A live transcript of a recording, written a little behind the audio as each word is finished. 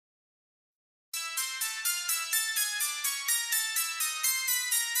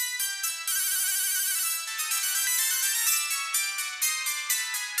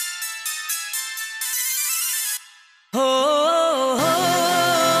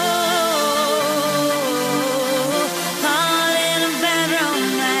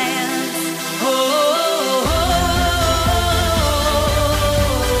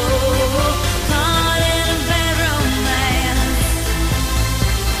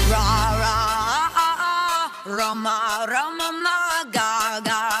Roma, Roma, ma,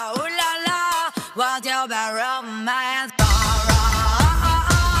 Gaga, ooh la la, what's your bad romance?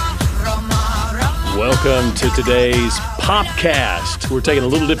 Welcome to today's Popcast. We're taking a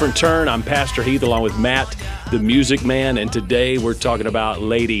little different turn. I'm Pastor Heath along with Matt, the Music Man, and today we're talking about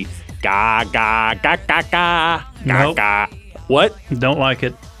Lady Gaga, Gaga. Nope. What? Don't like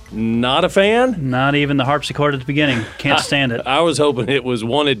it. Not a fan? Not even the harpsichord at the beginning. Can't stand it. I was hoping it was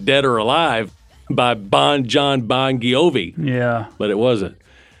Wanted Dead or Alive by Jon Bon Jovi, Yeah. but it wasn't.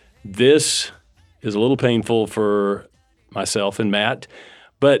 This is a little painful for myself and Matt,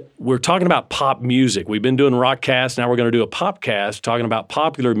 but we're talking about pop music. We've been doing Rockcast. Now we're going to do a Popcast talking about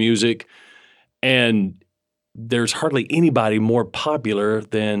popular music, and there's hardly anybody more popular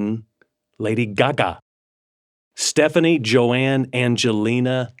than Lady Gaga. Stephanie Joanne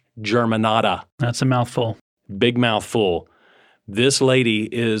Angelina Germanotta. That's a mouthful. Big mouthful. This lady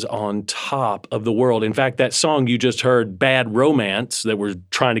is on top of the world. In fact, that song you just heard, Bad Romance, that we're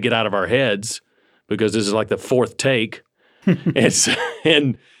trying to get out of our heads because this is like the fourth take.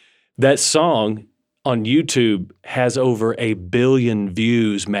 And that song on YouTube has over 1 billion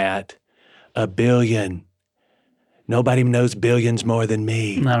views, Matt. 1 billion. Nobody knows billions more than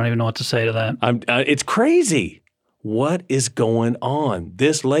me. I don't even know what to say to that. It's crazy. What is going on?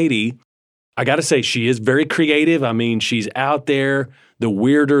 This lady, I got to say, she is very creative. I mean, she's out there. The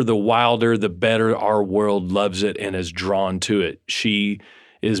weirder, the wilder, the better. Our world loves it and is drawn to it. She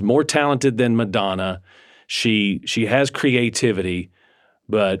is more talented than Madonna. She has creativity,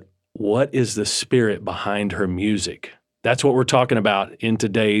 but what is the spirit behind her music? That's what we're talking about in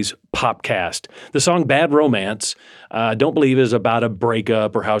today's Popcast. The song Bad Romance, I don't believe is about a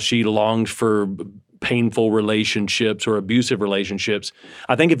breakup or how she longed for painful relationships or abusive relationships.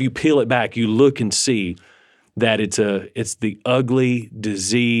 I think if you peel it back, you look and see that it's the ugly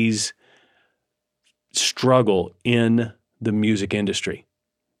disease struggle in the music industry,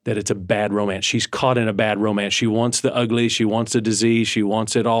 that it's a bad romance. She's caught in a bad romance. She wants the ugly, she wants the disease, she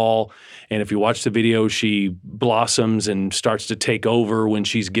wants it all. And if you watch the video, she blossoms and starts to take over when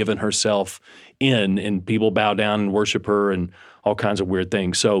she's given herself in, and people bow down and worship her and all kinds of weird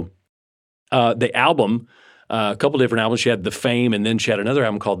things. So the album, a couple different albums. She had The Fame, and then she had another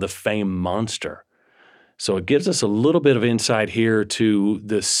album called The Fame Monster. So it gives us a little bit of insight here to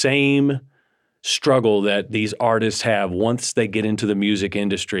the same struggle that these artists have once they get into the music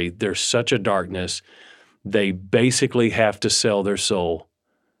industry. There's such a darkness. They basically have to sell their soul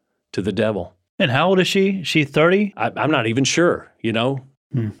to the devil. And how old is she? She 30? I'm not even sure, you know?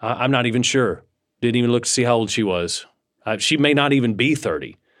 I'm not even sure. Didn't even look to see how old she was. She may not even be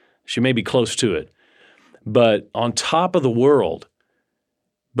 30. She may be close to it, but on top of the world,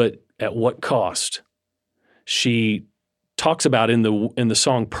 but at what cost? She talks about in the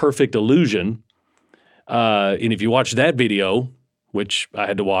song Perfect Illusion, and if you watch that video, which I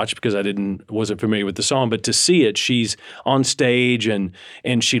had to watch because I wasn't familiar with the song, but to see it, she's on stage and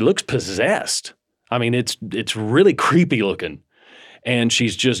she looks possessed. I mean, it's really creepy looking. And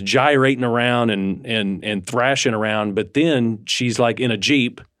she's just gyrating around and thrashing around, but then she's like in a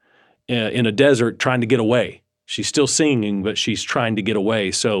Jeep in a desert trying to get away. She's still singing, but she's trying to get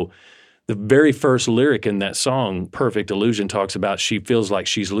away. So the very first lyric in that song, Perfect Illusion, talks about she feels like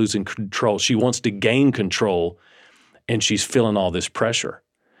she's losing control. She wants to gain control, and she's feeling all this pressure.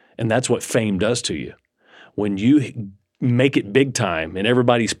 And that's what fame does to you. When you make it big time and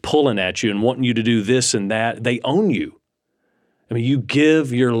everybody's pulling at you and wanting you to do this and that, they own you. I mean, you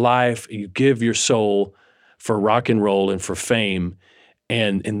give your life, you give your soul for rock and roll and for fame,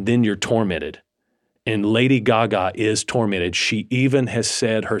 and then you're tormented. And Lady Gaga is tormented. She even has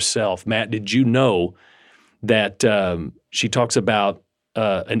said herself, Matt, did you know that she talks about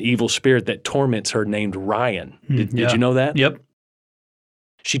an evil spirit that torments her named Ryan? Did you know that? Yep.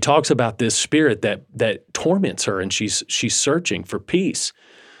 She talks about this spirit that torments her, and she's searching for peace.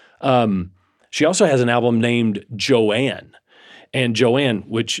 She also has an album named Joanne. And Joanne,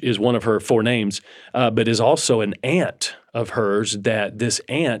 which is one of her 4 names, but is also an aunt of hers, that this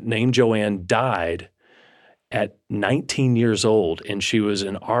aunt named Joanne died at 19 years old. And she was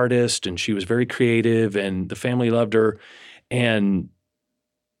an artist, and she was very creative, and the family loved her. And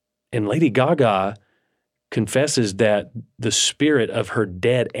Lady Gaga confesses that the spirit of her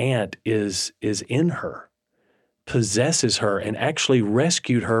dead aunt is in her, possesses her, and actually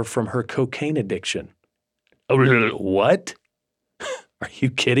rescued her from her cocaine addiction. What? Are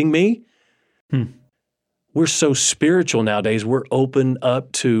you kidding me? We're so spiritual nowadays. We're open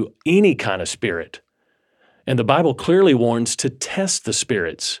up to any kind of spirit. And the Bible clearly warns to test the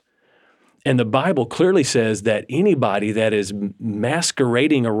spirits. And the Bible clearly says that anybody that is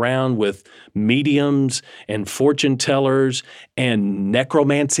masquerading around with mediums and fortune tellers and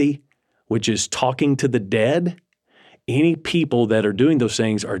necromancy, which is talking to the dead, any people that are doing those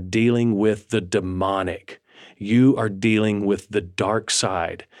things are dealing with the demonic. You are dealing with the dark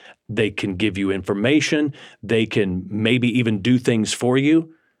side. They can give you information. They can maybe even do things for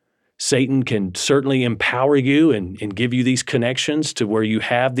you. Satan can certainly empower you and give you these connections to where you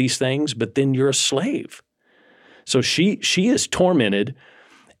have these things, but then you're a slave. So she is tormented,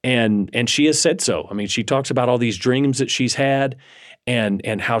 and she has said so. I mean, she talks about all these dreams that she's had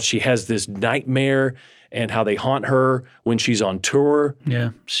and how she has this nightmare and how they haunt her when she's on tour. Yeah,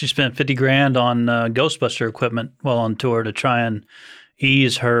 she spent $50,000 on Ghostbuster equipment while on tour to try and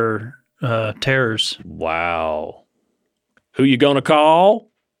ease her terrors. Wow. Who you gonna call?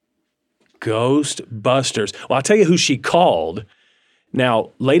 Ghostbusters. Well, I'll tell you who she called.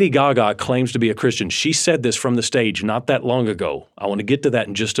 Now, Lady Gaga claims to be a Christian. She said this from the stage not that long ago. I want to get to that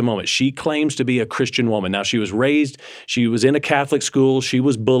in just a moment. She claims to be a Christian woman. Now, she was in a Catholic school. She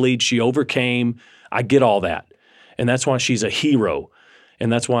was bullied. She overcame. I get all that. And that's why she's a hero.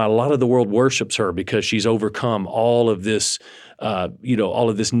 And that's why a lot of the world worships her, because she's overcome all of this, all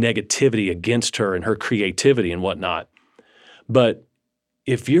of this negativity against her and her creativity and whatnot. But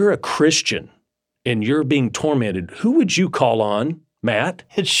if you're a Christian and you're being tormented, who would you call on, Matt?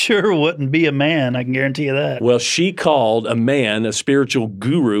 It sure wouldn't be a man, I can guarantee you that. Well, she called a man, a spiritual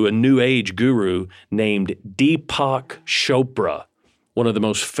guru, a New Age guru named Deepak Chopra, one of the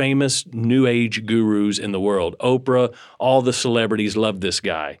most famous New Age gurus in the world. Oprah, all the celebrities love this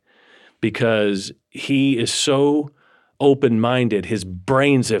guy because he is so open-minded. His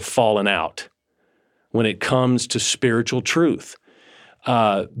brains have fallen out when it comes to spiritual truth.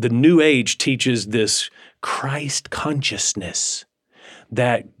 The New Age teaches this Christ consciousness,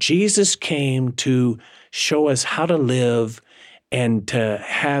 that Jesus came to show us how to live and to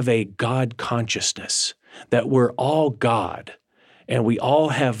have a God consciousness, that we're all God and we all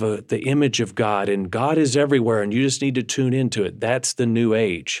have the image of God, and God is everywhere and you just need to tune into it. That's the New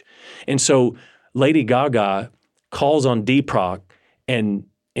Age. And so Lady Gaga calls on Deepak, and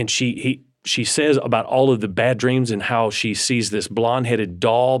she says about all of the bad dreams and how she sees this blonde-headed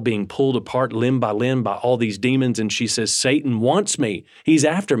doll being pulled apart limb by all these demons. And she says, Satan wants me. He's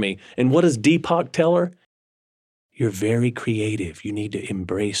after me. And what does Deepak tell her? You're very creative. You need to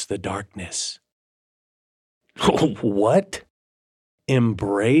embrace the darkness. What?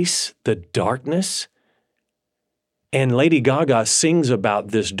 Embrace the darkness? And Lady Gaga sings about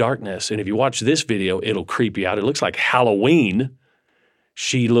this darkness. And if you watch this video, it'll creep you out. It looks like Halloween.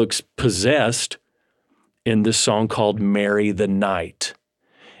 She looks possessed in this song called Marry the Night.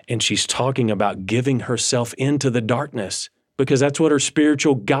 And she's talking about giving herself into the darkness because that's what her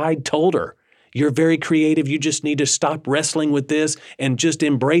spiritual guide told her. You're very creative. You just need to stop wrestling with this and just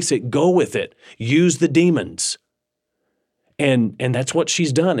embrace it. Go with it. Use the demons. And that's what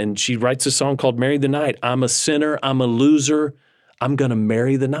she's done. And she writes a song called Marry the Night. I'm a sinner. I'm a loser. I'm going to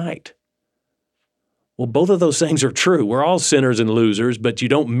marry the night. Well, both of those things are true. We're all sinners and losers, but you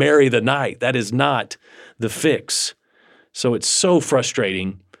don't marry the night. That is not the fix. So it's so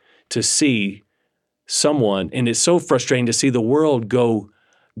frustrating to see someone, and it's so frustrating to see the world go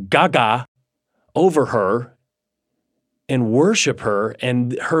gaga over her and worship her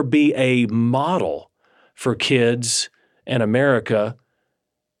and her be a model for kids and America,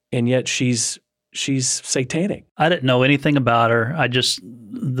 and yet she's satanic. I didn't know anything about her. I just,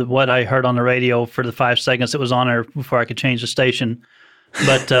 what I heard on the radio for the 5 seconds it was on her before I could change the station.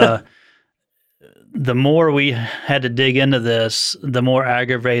 But the more we had to dig into this, the more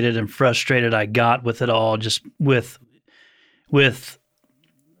aggravated and frustrated I got with it all, just with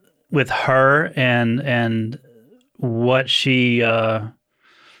her and what she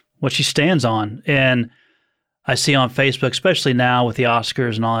stands on. And I see on Facebook, especially now with the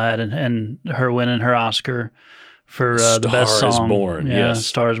Oscars and all that, and her winning her Oscar for the best song. Star is Born, yeah, yes.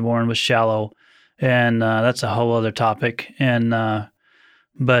 Star is Born with Shallow. And that's a whole other topic. And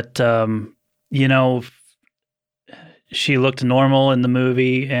she looked normal in the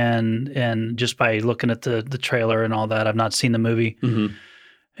movie, and just by looking at the trailer and all that, I've not seen the movie. Mm-hmm.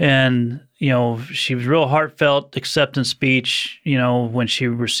 And, she was real heartfelt acceptance speech, when she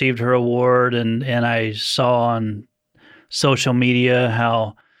received her award. And I saw on social media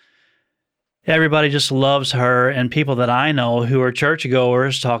how everybody just loves her, and people that I know who are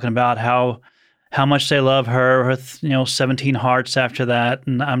churchgoers talking about how much they love her with, 17 hearts after that.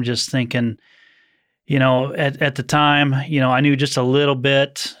 And I'm just thinking, at the time, I knew just a little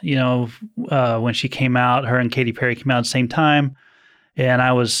bit, when she came out, her and Katy Perry came out at the same time. And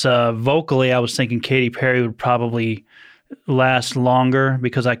I was vocally, I was thinking Katy Perry would probably last longer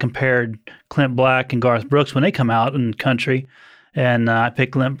because I compared Clint Black and Garth Brooks when they come out in country. And I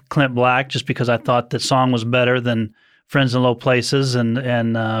picked Clint Black just because I thought the song was better than Friends in Low Places.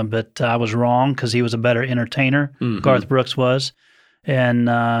 But I was wrong because he was a better entertainer. Garth Brooks was. So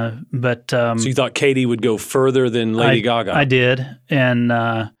you thought Katy would go further than Lady Gaga? I did.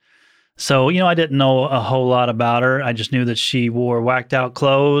 And so, I didn't know a whole lot about her. I just knew that she wore whacked out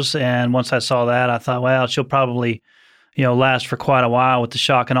clothes. And once I saw that, I thought, well, she'll probably, last for quite a while with the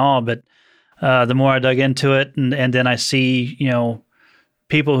shock and awe. But the more I dug into it, and then I see,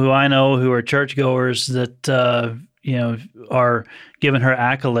 people who I know who are churchgoers that, are giving her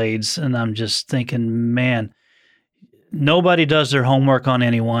accolades. And I'm just thinking, man, nobody does their homework on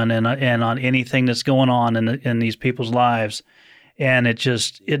anyone and on anything that's going on in these people's lives. And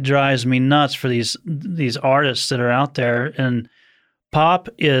it drives me nuts for these artists that are out there. And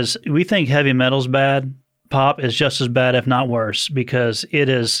we think heavy metal's bad. Pop is just as bad, if not worse, because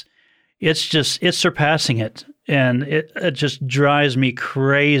it's surpassing it. And it just drives me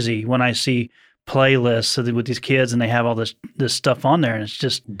crazy when I see playlists with these kids and they have all this stuff on there, and it's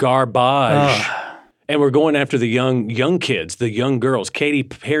just garbage. And we're going after the young kids, the young girls. Katy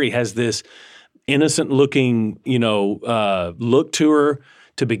Perry has this innocent-looking, look to her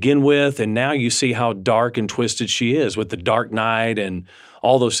to begin with, and now you see how dark and twisted she is with The Dark Knight and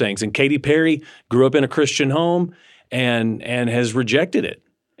all those things. And Katy Perry grew up in a Christian home and has rejected it.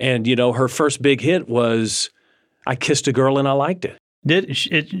 And her first big hit was "I Kissed a Girl and I Liked It."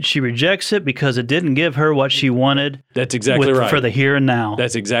 She rejects it because it didn't give her what she wanted. That's exactly right. For the here and now.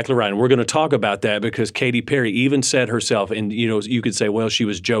 That's exactly right. And we're going to talk about that because Katy Perry even said herself, and you could say, well, she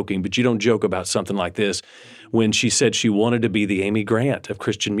was joking, but you don't joke about something like this, when she said she wanted to be the Amy Grant of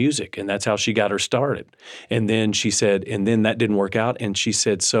Christian music, and that's how she got her started. And then she said, and then that didn't work out, and she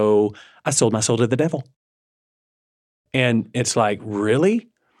said, so I sold my soul to the devil. And it's like, really?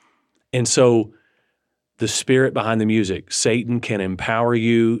 And so the spirit behind the music, Satan can empower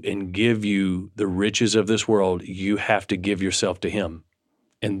you and give you the riches of this world. You have to give yourself to him.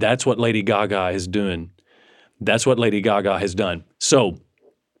 And that's what Lady Gaga is doing. That's what Lady Gaga has done. So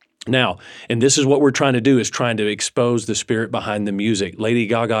now, and this is what we're trying to do, is trying to expose the spirit behind the music. Lady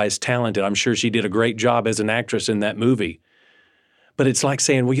Gaga is talented. I'm sure she did a great job as an actress in that movie. But it's like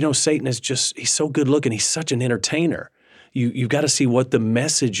saying, well, Satan is he's so good looking. He's such an entertainer. You've got to see what the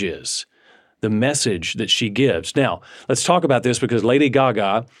message is. The message that she gives. Now, let's talk about this because Lady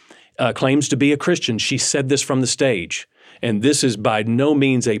Gaga claims to be a Christian. She said this from the stage, and this is by no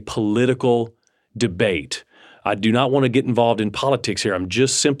means a political debate. I do not want to get involved in politics here. I'm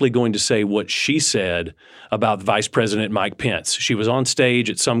just simply going to say what she said about Vice President Mike Pence. She was on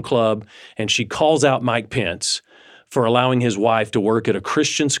stage at some club, and she calls out Mike Pence for allowing his wife to work at a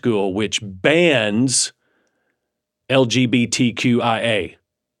Christian school which bans LGBTQIA.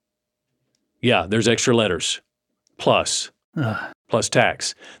 Yeah, there's extra letters, plus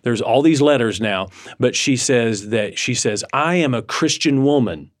tax. There's all these letters now, but she says, I am a Christian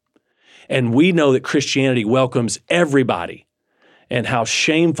woman, and we know that Christianity welcomes everybody. And how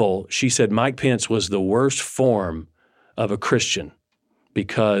shameful, she said Mike Pence was the worst form of a Christian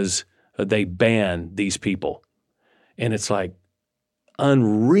because they ban these people. And it's like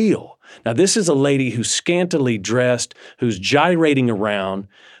unreal. Now, this is a lady who's scantily dressed, who's gyrating around,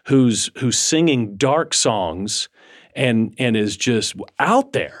 who's singing dark songs and is just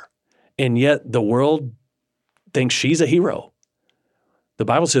out there. And yet the world thinks she's a hero. The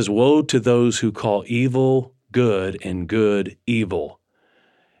Bible says, woe to those who call evil good and good evil.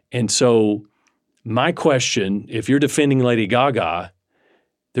 And so my question, if you're defending Lady Gaga,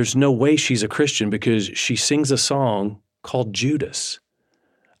 there's no way she's a Christian because she sings a song called Judas.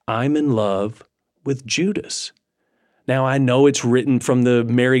 I'm in love with Judas. Now, I know it's written from the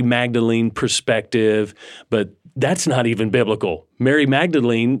Mary Magdalene perspective, but that's not even biblical. Mary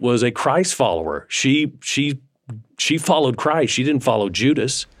Magdalene was a Christ follower. She followed Christ. She didn't follow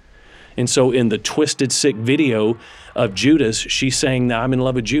Judas. And so in the Twisted Sick video of Judas, she's saying, I'm in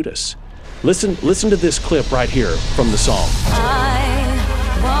love with Judas. Listen to this clip right here from the song.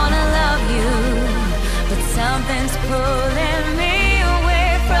 I wanna love you, but something's pulling me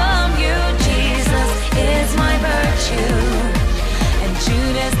away from you. Jesus is my virtue, and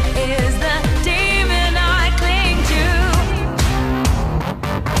Judas is the demon I cling to.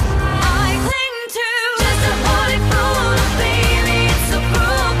 I cling to just a body full of baby. It's so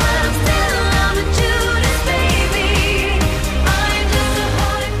cruel, but I'm still in love with Judas, baby. I'm just a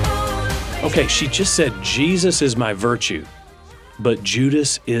body full of baby. Okay, she just said, Jesus is my virtue, but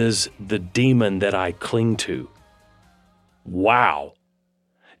Judas is the demon that I cling to. Wow.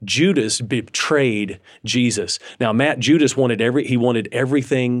 Judas betrayed Jesus. Now, Judas wanted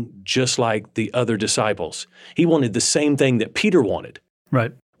everything just like the other disciples. He wanted the same thing that Peter wanted,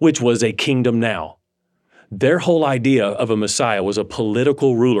 Right. which was a kingdom now. Their whole idea of a Messiah was a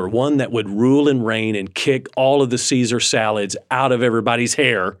political ruler, one that would rule and reign and kick all of the Caesar salads out of everybody's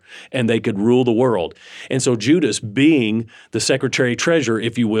hair, and they could rule the world. And so Judas, being the secretary treasurer,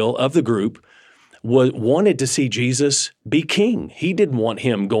 if you will, of the group, wanted to see Jesus be king. He didn't want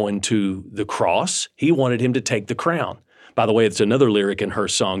him going to the cross. He wanted him to take the crown. By the way, it's another lyric in her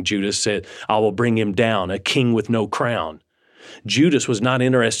song. Judas said, "I will bring him down, a king with no crown." Judas was not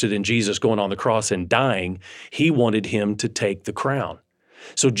interested in Jesus going on the cross and dying. He wanted him to take the crown.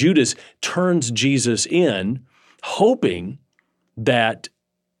 So Judas turns Jesus in, hoping that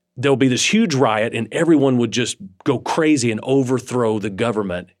there'll be this huge riot and everyone would just go crazy and overthrow the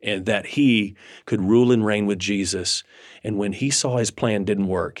government and that he could rule and reign with Jesus. And when he saw his plan didn't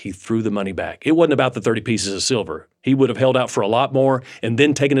work, he threw the money back. It wasn't about the 30 pieces of silver. He would have held out for a lot more and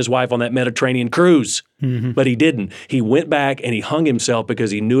then taken his wife on that Mediterranean cruise. But he didn't. He went back and he hung himself because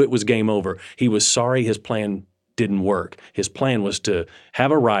he knew it was game over. He was sorry his plan didn't work. His plan was to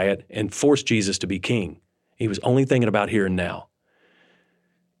have a riot and force Jesus to be king. He was only thinking about here and now.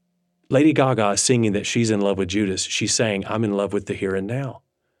 Lady Gaga is singing that she's in love with Judas. She's saying, I'm in love with the here and now.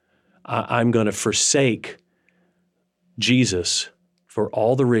 I'm going to forsake Jesus for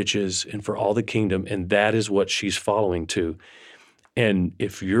all the riches and for all the kingdom, and that is what she's following to. And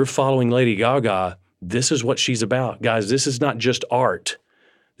if you're following Lady Gaga, this is what she's about. Guys, this is not just art.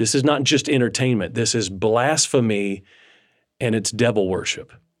 This is not just entertainment. This is blasphemy, and it's devil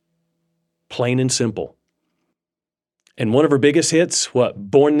worship. Plain and simple. And one of her biggest hits,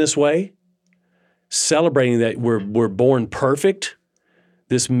 what, Born This Way? Celebrating that we're born perfect.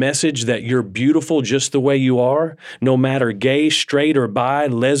 This message that you're beautiful just the way you are, no matter gay, straight, or bi,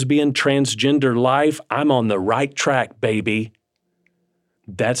 lesbian, transgender life, I'm on the right track, baby.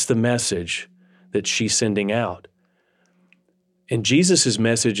 That's the message that she's sending out. And Jesus'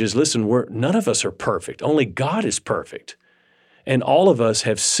 message is, listen, none of us are perfect. Only God is perfect. And all of us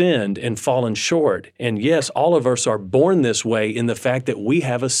have sinned and fallen short. And yes, all of us are born this way in the fact that we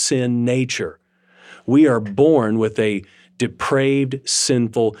have a sin nature. We are born with a depraved,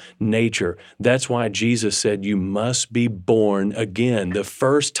 sinful nature. That's why Jesus said, you must be born again. The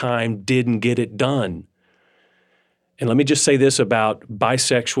first time didn't get it done. And let me just say this about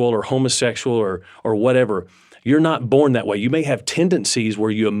bisexual or homosexual or whatever. You're not born that way. You may have tendencies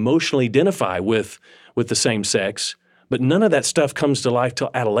where you emotionally identify with the same sex, but none of that stuff comes to life till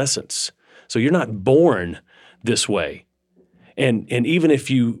adolescence. So you're not born this way. And even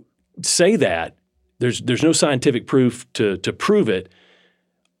if you say that, there's no scientific proof to prove it.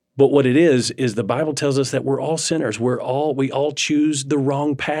 But what it is the Bible tells us that we're all sinners. We all choose the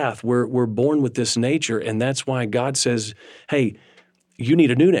wrong path. We're born with this nature, and that's why God says, hey, you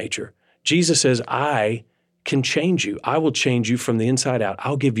need a new nature. Jesus says, I can change you. I will change you from the inside out.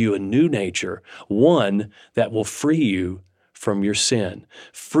 I'll give you a new nature, one that will free you from your sin,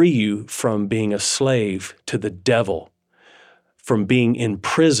 free you from being a slave to the devil, from being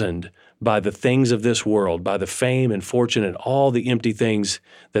imprisoned by the things of this world, by the fame and fortune and all the empty things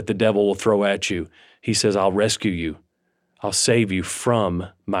that the devil will throw at you. He says, I'll rescue you. I'll save you from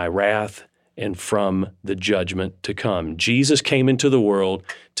my wrath and from the judgment to come. Jesus came into the world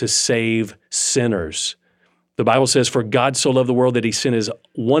to save sinners. The Bible says, for God so loved the world that he sent his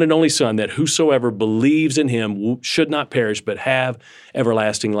one and only Son, that whosoever believes in him should not perish, but have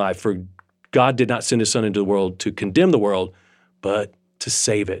everlasting life. For God did not send his Son into the world to condemn the world, but to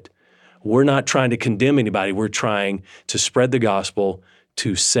save it. We're not trying to condemn anybody. We're trying to spread the gospel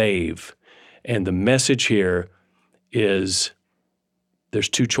to save. And the message here is there's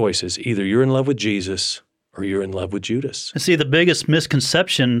two choices. Either you're in love with Jesus or you're in love with Judas. See, the biggest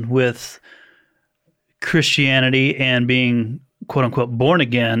misconception with Christianity and being, quote unquote, born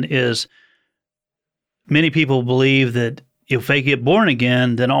again is many people believe that if they get born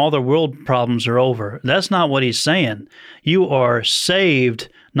again, then all their world problems are over. That's not what he's saying. You are saved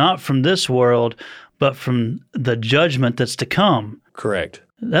not from this world, but from the judgment that's to come. Correct.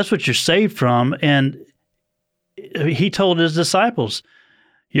 That's what you're saved from. And he told his disciples,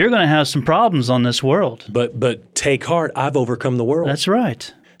 you're going to have some problems on this world. But take heart, I've overcome the world. That's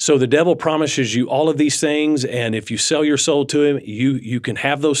right. So the devil promises you all of these things, and if you sell your soul to him, you can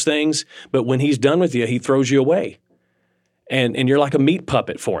have those things. But when he's done with you, he throws you away. And you're like a meat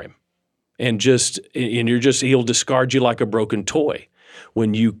puppet for him. And he'll discard you like a broken toy.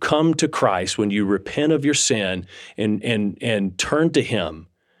 When you come to Christ, when you repent of your sin and turn to him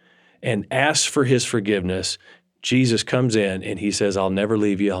and ask for his forgiveness, Jesus comes in and he says, I'll never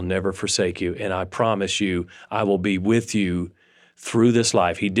leave you, I'll never forsake you, and I promise you, I will be with you through this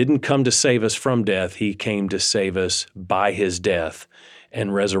life. He didn't come to save us from death, he came to save us by his death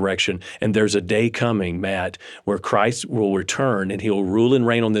and resurrection. And there's a day coming, Matt, where Christ will return and he'll rule and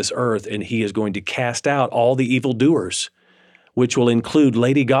reign on this earth, and he is going to cast out all the evildoers, which will include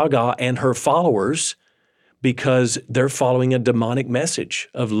Lady Gaga and her followers, because they're following a demonic message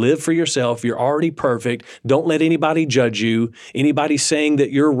of live for yourself. You're already perfect. Don't let anybody judge you. Anybody saying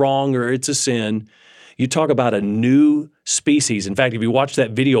that you're wrong or it's a sin. You talk about a new species. In fact, if you watch that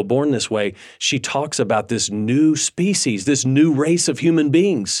video, Born This Way, she talks about this new species, this new race of human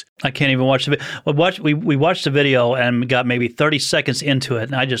beings. I can't even watch the video. We watched the video and got maybe 30 seconds into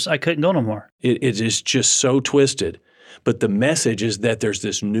it, and I couldn't go no more. It is just so twisted. But the message is that there's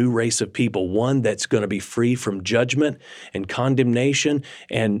this new race of people, one that's going to be free from judgment and condemnation.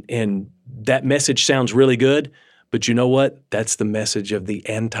 And that message sounds really good, but you know what? That's the message of the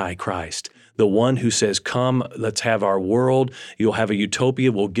Antichrist, the one who says, come, let's have our world. You'll have a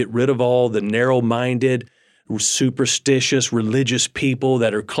utopia. We'll get rid of all the narrow-minded, superstitious, religious people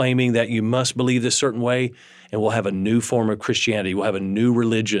that are claiming that you must believe this certain way, and we'll have a new form of Christianity. We'll have a new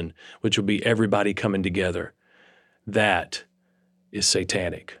religion, which will be everybody coming together. That is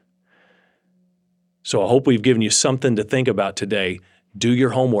satanic. So I hope we've given you something to think about today. Do your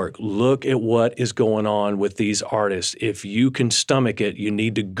homework. Look at what is going on with these artists. If you can stomach it, you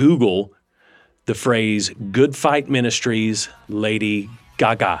need to Google the phrase Good Fight Ministries, Lady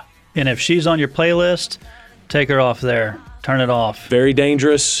Gaga. And if she's on your playlist, take her off there. Turn it off. Very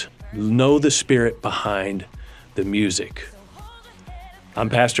dangerous. Know the spirit behind the music. I'm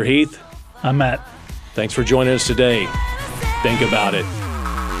Pastor Heath. I'm Matt. Thanks for joining us today. Think about it.